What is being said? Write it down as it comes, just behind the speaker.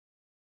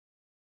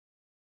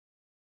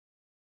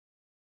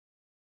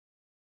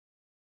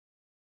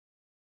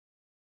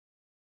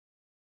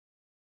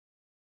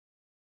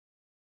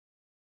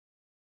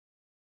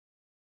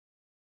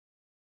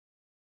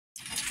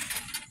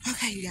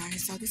Okay, you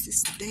guys, so this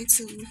is day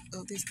 2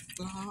 of this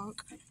vlog.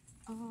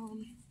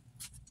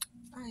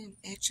 I am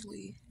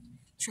actually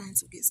trying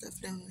to get stuff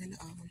done.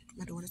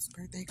 My daughter's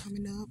birthday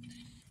coming up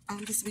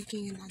this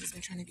weekend. I just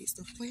been trying to get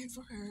stuff planned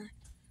for her.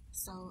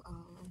 So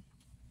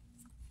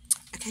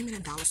I came in a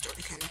dollar store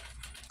to kind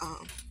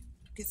of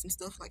get some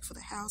stuff like for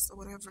the house or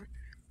whatever.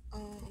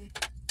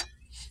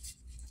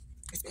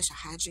 Especially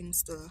hygiene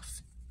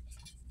stuff.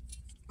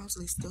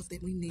 Mostly stuff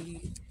that we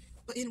need.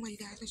 But anyway, you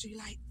guys, make sure you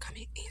like,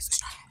 comment, and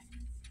subscribe.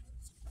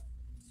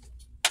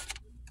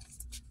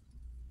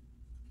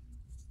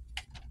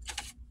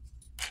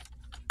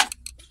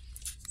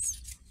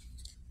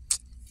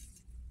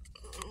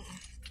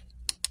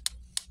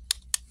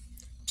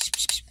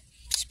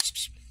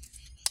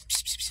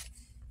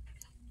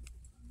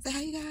 Say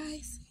hey, you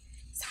guys.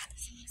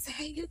 Say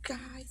hey, you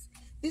guys.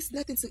 This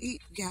nothing to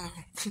eat, y'all.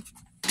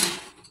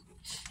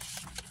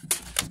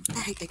 I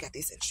hate they got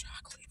this in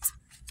chocolate.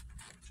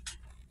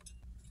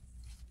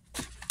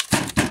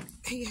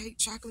 Hey, I hate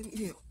chocolate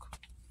milk.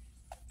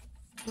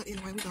 But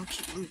anyway, we're gonna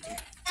keep looking.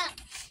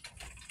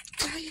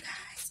 Say hey, you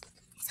guys.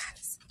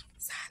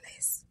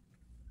 Silas.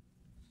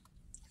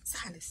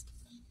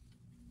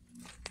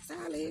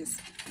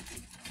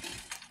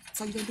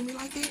 So you gonna do me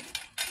like that?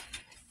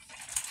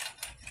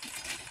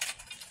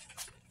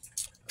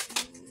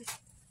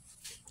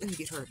 Let me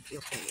get her a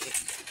milk bag.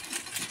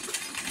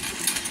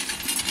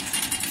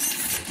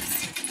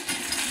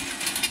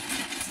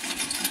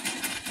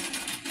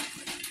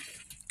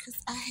 Cause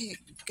I had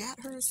got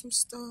her some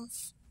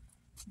stuff,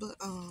 but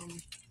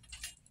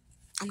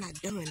I'm not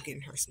done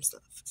getting her some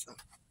stuff. So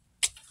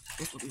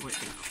that's what we're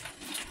working on.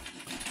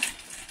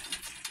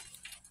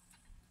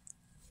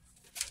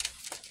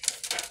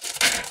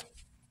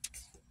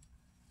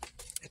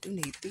 I do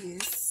need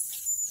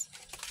this.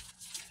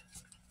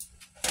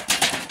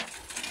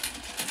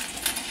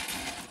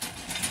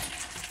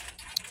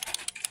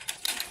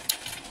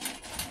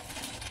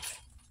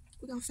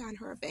 We're gonna find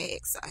her a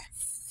bag, so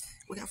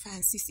we're gonna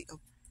find Cece a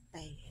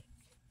bag.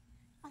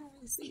 I don't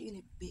really see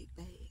any big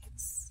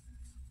bags.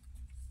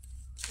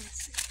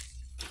 Let's see.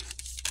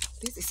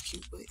 This is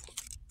cute, but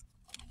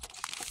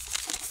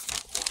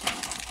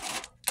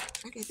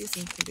I get this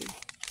one to do.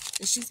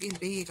 And she's getting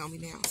big on me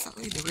now, so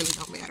it really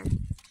don't matter.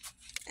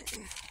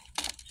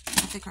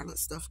 I think our little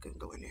stuff can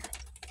go in there.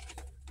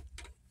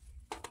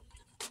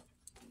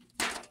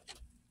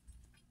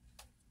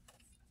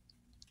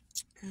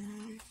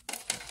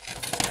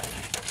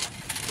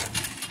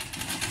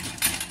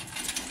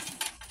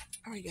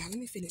 Alright, y'all, let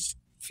me finish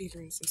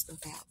figuring some stuff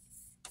out,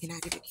 and I'll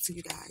get back to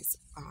you guys.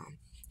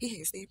 He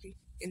has therapy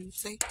and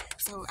say,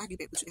 so I'll get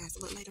back with you guys a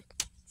little later.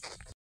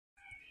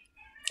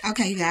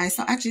 Okay, you guys,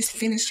 so I just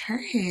finished her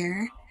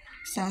hair,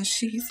 so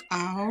she's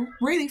all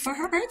ready for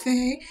her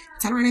birthday.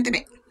 Turn around at the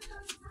back.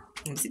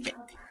 Let me see the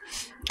back.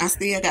 I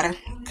still gotta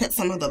cut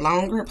some of the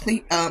longer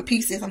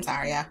pieces. I'm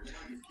sorry, y'all.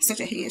 Set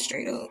your head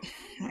straight up.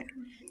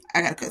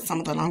 I gotta cut some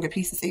of the longer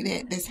pieces. See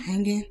that? That's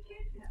hanging.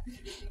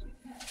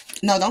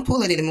 No, don't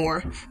pull it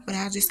anymore. But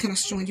I'll just kind of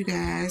showing you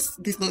guys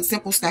this little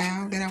simple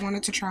style that I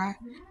wanted to try.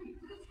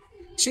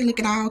 She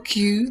looking all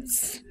cute.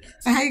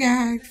 So hi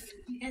guys.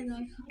 Hello.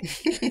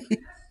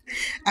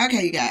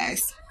 Okay, you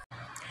guys.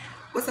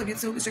 What's up,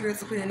 YouTube? It's your girl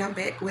Tequitta, and I'm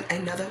back with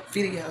another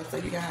video. So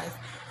you guys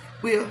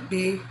will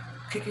be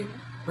cooking.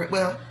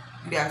 Well,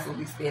 you guys will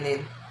be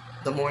spending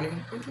the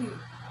morning with me.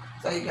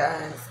 So you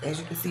guys, as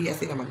you can see, I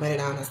still got my button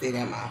on. I still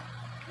got my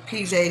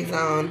PJs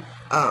on.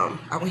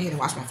 I went ahead and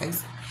washed my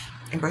face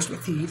and brush my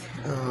teeth.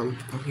 I'm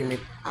here,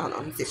 maybe, I don't know,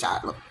 let me see y'all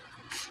look.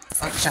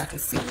 So y'all can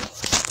see.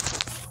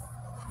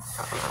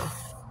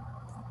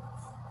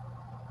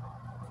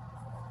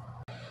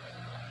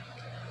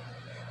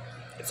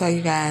 So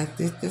you guys,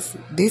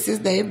 this is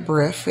their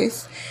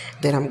breakfast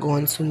that I'm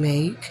going to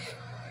make.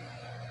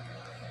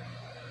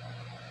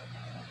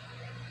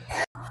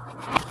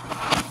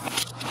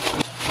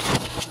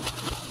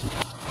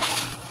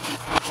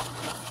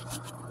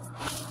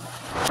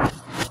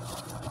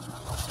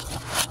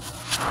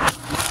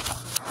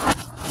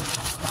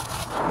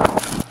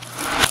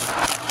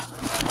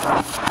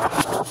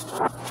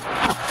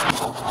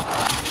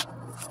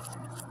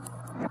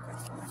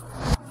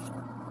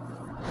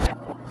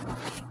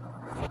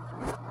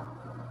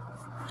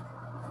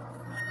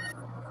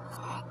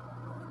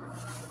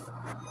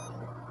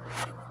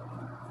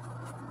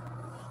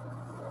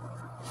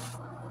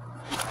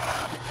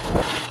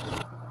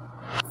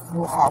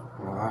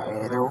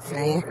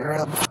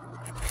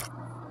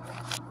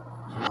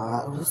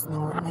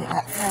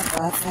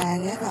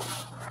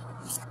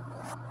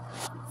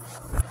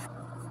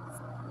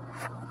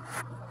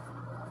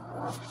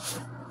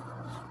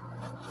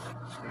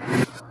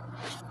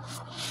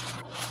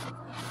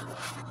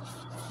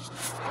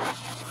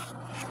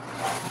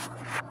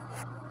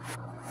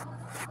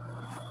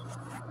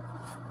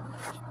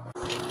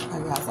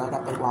 So I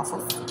got the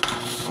waffles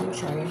on the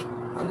tray.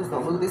 I'm just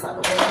gonna move this out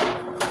of the way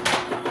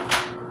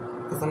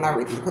because I'm not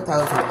ready to put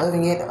those in the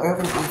oven yet. The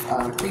oven is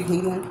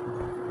preheating.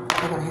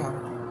 We're gonna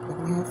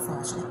have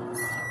sausage.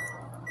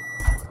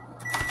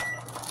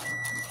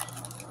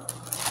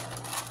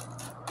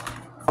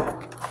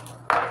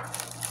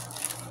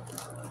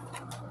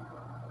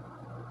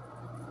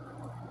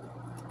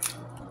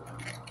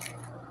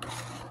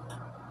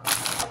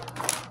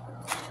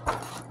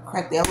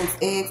 Crack the old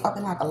eggs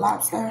open like a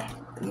lobster.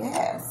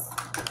 Yes.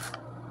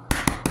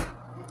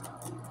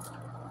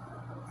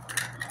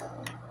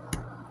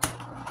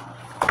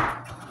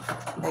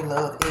 They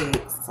love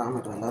eggs, so I'm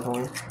gonna do another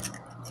one.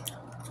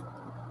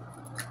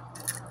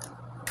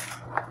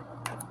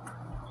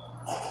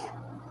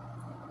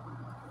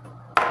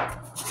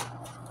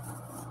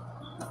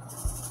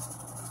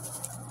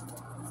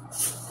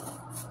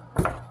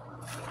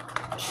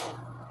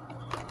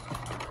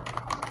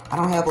 I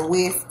don't have a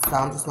whisk, so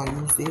I'm just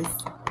gonna use this.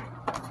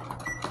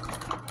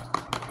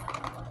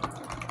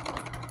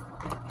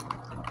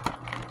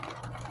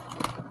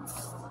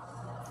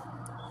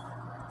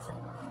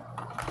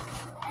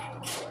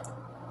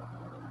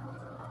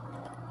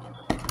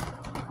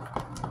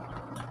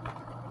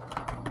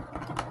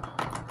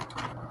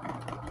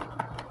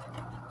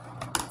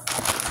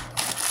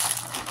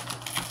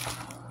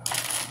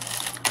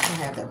 I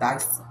have the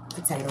diced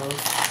potatoes.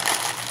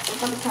 It's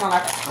gonna be kind of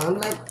like an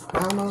omelet,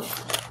 almost.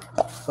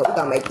 But we're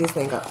gonna make this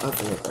thing an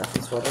ultimate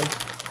breakfast for them.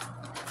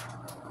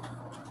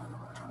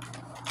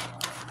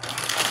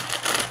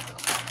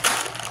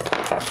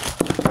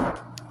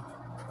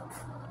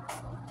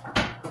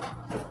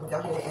 Go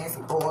ahead and add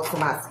some oil to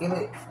my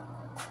skillet.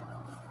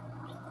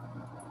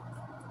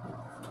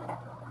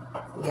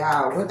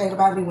 Y'all, one thing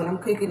about me when I'm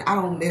cooking, I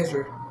don't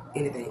measure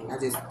anything. I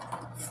just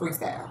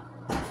freestyle.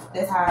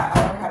 That's how I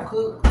learn how to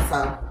cook.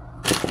 So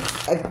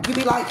you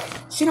be like,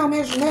 she don't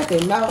measure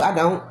nothing. No, I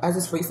don't. I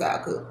just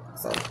freestyle cook.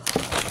 So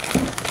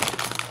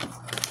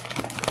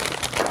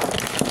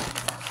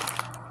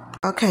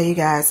okay, you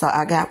guys. So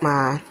I got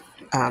my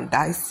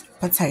diced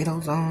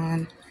potatoes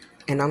on,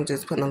 and I'm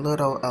just putting a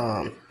little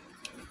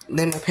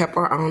lemon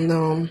pepper on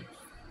them.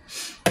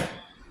 I'm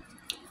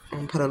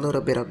gonna put a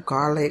little bit of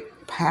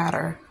garlic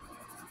powder.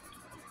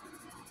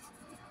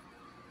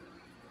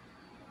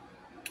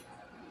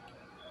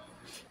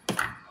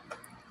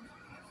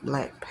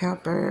 Black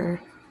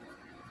pepper.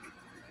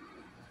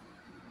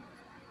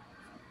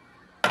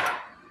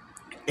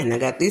 And I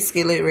got this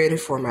skillet ready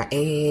for my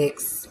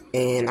eggs.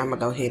 And I'm going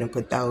to go ahead and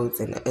put those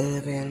in the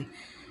oven.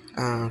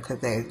 Because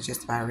they're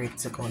just about ready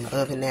to go in the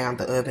oven now.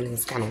 The oven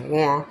is kind of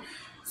warm.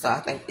 So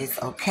I think it's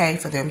okay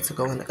for them to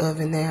go in the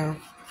oven now.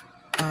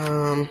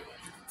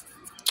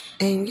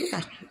 And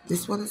yeah,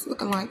 this is what it's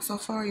looking like so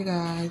far, you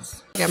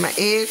guys. Got my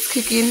eggs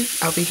cooking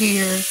over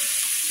here.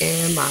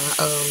 And my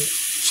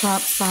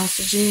chopped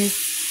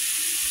sausages.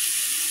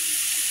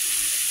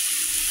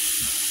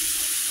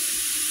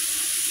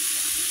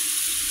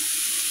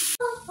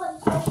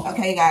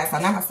 Okay, guys, so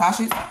now my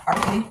sausages are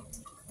ready.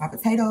 My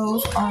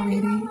potatoes are ready.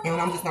 And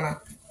I'm just going to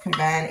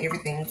combine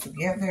everything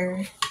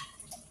together.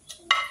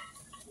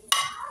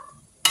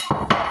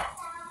 I'm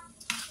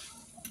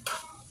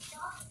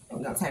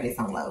going to turn this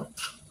on low.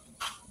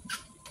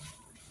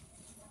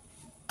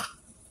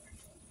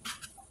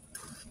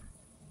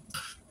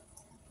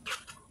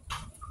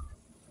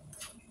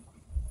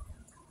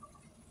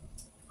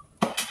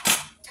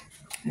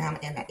 Now I'm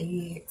going to add my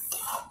eggs.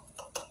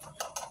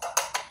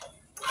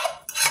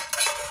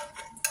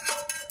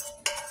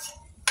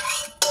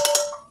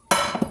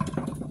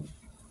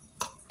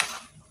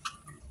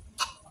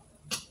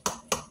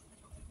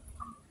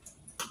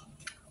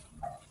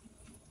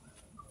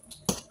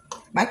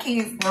 My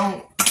kids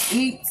don't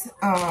eat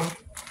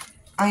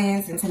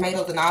onions and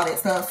tomatoes and all that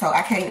stuff, so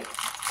I can't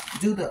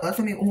do the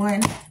ultimate one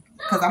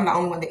because I'm the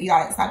only one that eat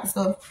all that type of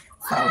stuff.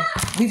 So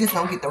we just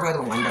gonna get the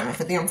regular one done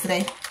for them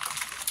today.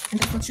 And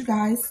that's what you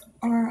guys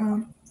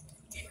are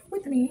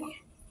with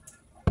me.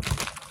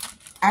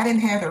 I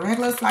didn't have the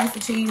regular slice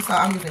of cheese, so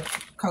I'm using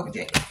Kobe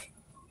Jack.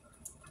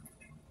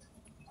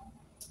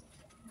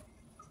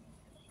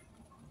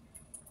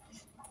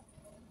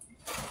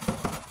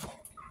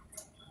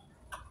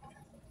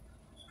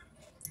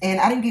 And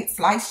I didn't get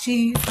sliced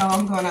cheese, so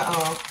I'm gonna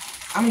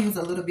use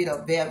a little bit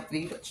of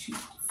Velveeta cheese.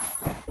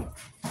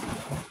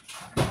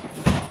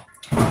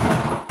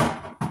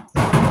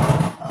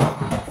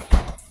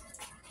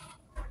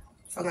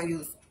 So I'm gonna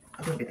use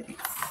a little bit of this.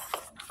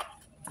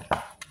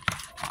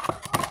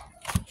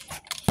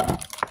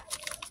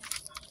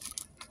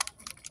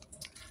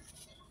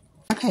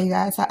 Okay,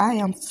 guys, so I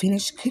am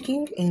finished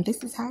cooking, and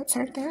this is how it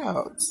turned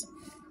out.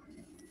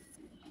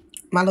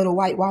 My little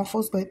white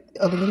waffles, but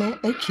other than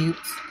that, they're cute.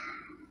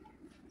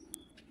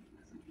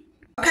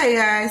 Okay,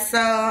 guys, so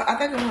I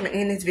think I'm going to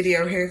end this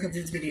video here because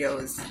this video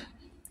is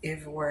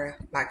everywhere.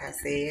 Like I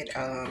said,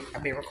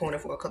 I've been recording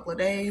for a couple of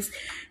days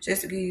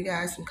just to give you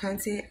guys some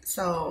content.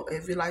 So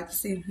if you'd like to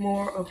see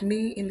more of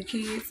me and the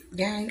kids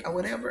gang or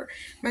whatever,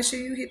 make sure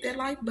you hit that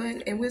like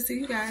button, and we'll see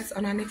you guys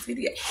on our next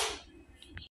video.